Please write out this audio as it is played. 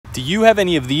Do you have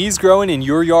any of these growing in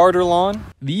your yard or lawn?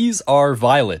 These are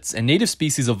violets, and native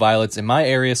species of violets in my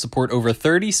area support over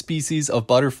 30 species of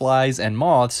butterflies and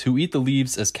moths who eat the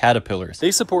leaves as caterpillars.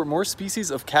 They support more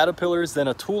species of caterpillars than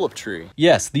a tulip tree.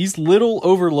 Yes, these little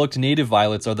overlooked native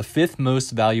violets are the 5th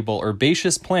most valuable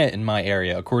herbaceous plant in my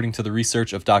area, according to the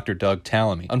research of Dr. Doug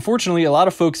Tallamy. Unfortunately, a lot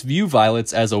of folks view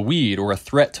violets as a weed or a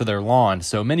threat to their lawn,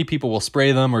 so many people will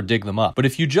spray them or dig them up. But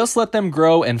if you just let them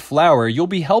grow and flower, you'll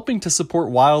be helping to support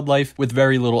wildlife with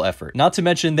very little effort. Not to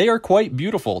mention, they are quite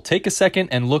beautiful. Take a second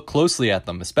and look closely at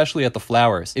them, especially at the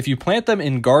flowers. If you plant them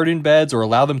in garden beds or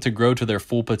allow them to grow to their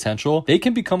full potential, they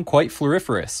can become quite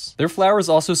floriferous. Their flowers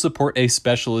also support a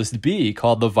specialist bee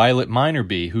called the violet miner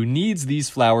bee, who needs these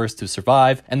flowers to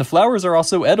survive, and the flowers are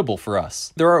also edible for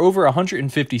us. There are over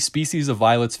 150 species of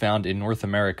violets found in North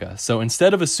America, so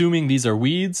instead of assuming these are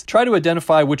weeds, try to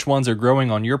identify which ones are growing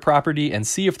on your property and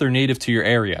see if they're native to your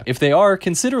area. If they are,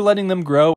 consider letting them grow